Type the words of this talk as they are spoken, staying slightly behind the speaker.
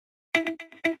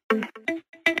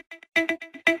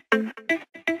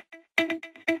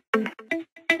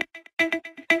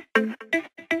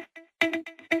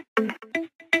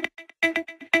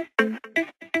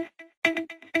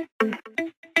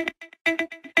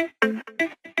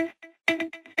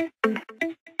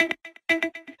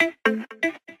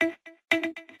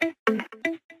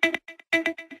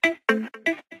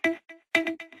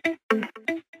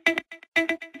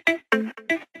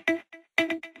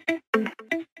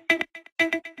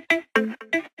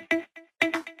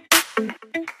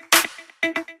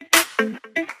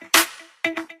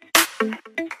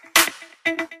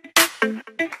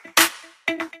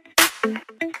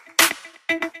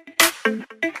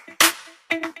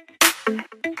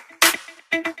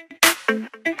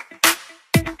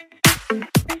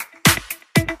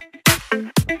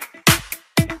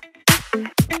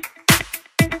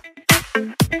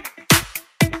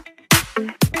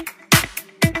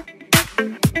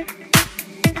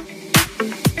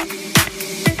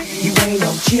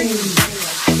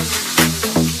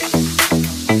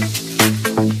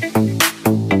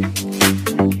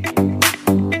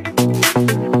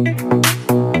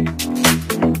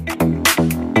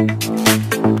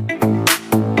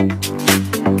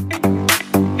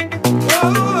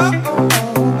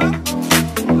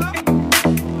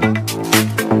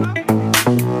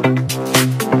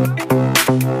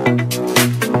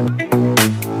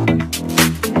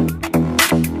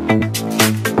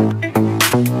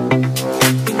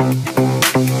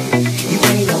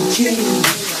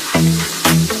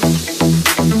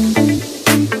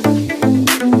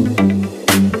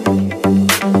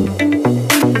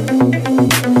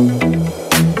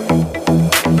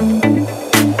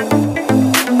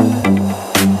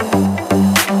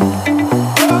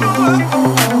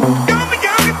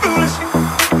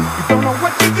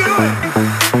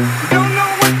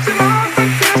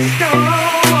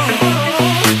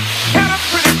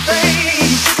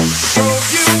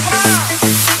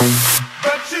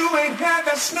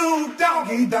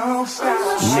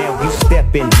Now you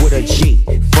steppin' with a G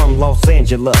from Los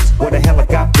Angeles, where the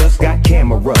helicopters got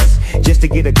cameras, just to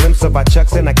get a glimpse of our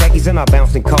chucks and our khakis and our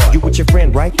bouncing cars. You with your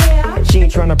friend, right? Yeah. She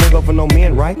ain't tryna bring over no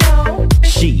men, right? No.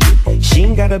 She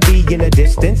ain't gotta be in the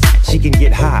distance. She can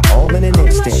get high all in an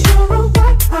instant. I'm not sure of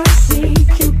what I see.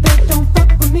 Cupid, don't fuck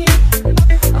with me.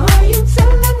 Are you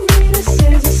telling me this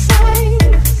is a sign?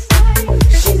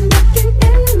 She's looking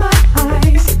in my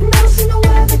eyes, bouncing the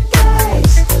weather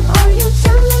guys. Are you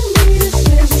telling me this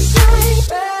is a sign?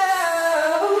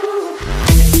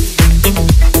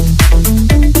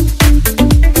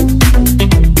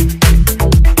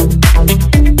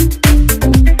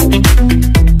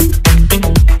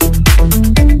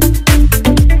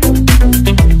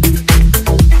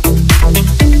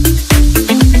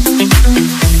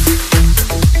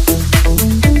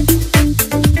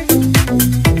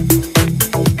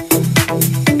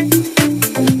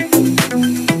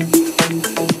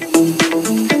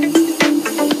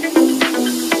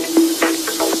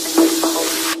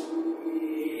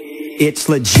 It's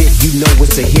legit, you know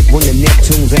it's a hit when the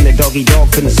Neptunes and the doggy dog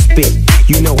finna spit.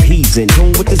 You know he's in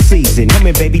tune with the season. Come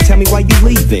here, baby, tell me why you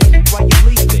leaving.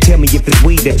 Tell me if it's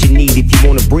weed that you need, if you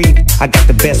wanna breathe. I got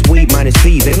the best weed, minus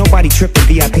fees. Ain't nobody tripping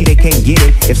VIP, they can't get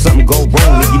it. If something go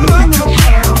wrong, then you know you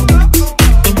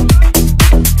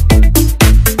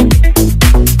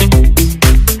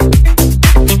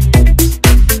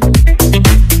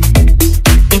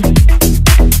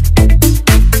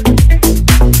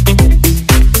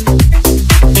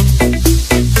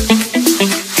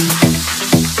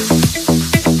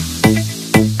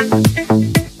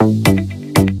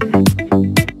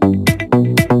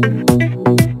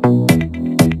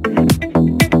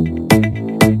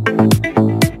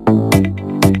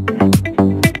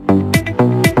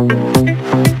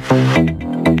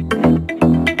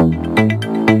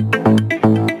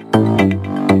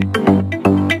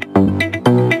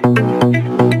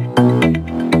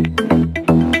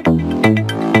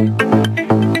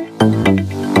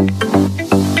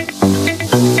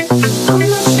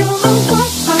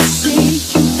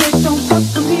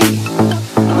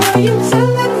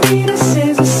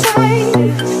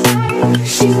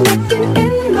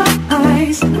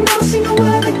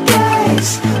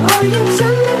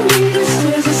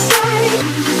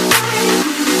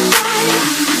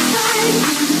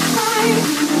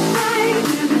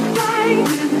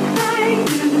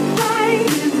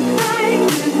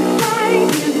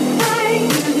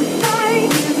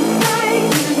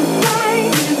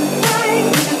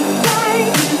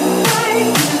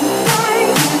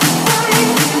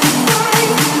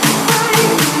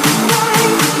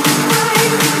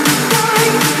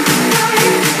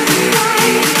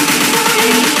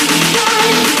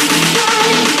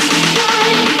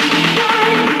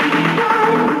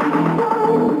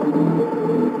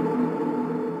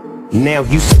Now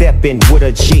you steppin' with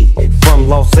a G from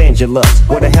Los Angeles,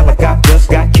 where the helicopters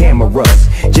got cameras,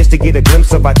 just to get a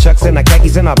glimpse of our chucks and our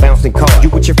khakis and our bouncing cars.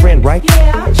 You with your friend, right?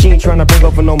 Yeah. She ain't tryna bring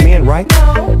over no men, right?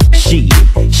 No. She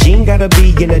ain't gotta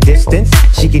be in a distance.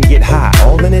 She can get high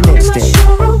all in an instant. I'm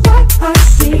not sure of what I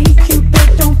see.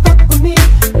 Cupid, don't fuck with me.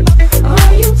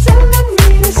 Are you telling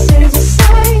me this is a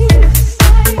sign?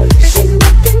 She's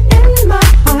looking in my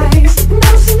eyes,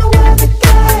 never seen no other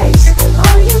guys.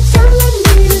 Are you telling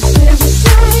me this is a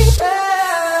sign?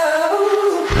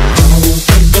 Don't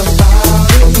think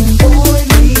about it, boy,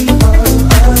 leave her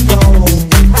alone.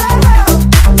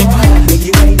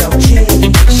 You ain't no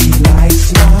king. She likes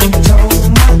my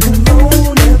tone, my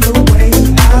cologne, and the way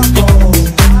I roll.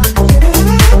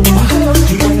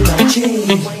 You ain't no king.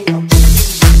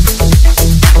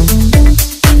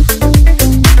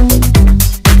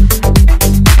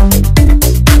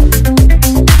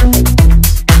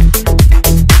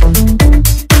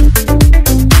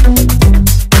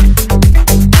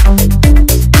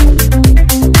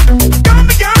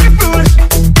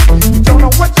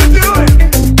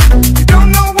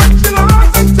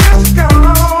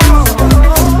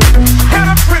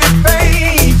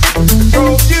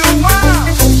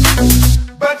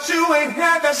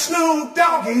 Snoop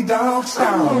Doggy Dogg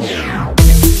style.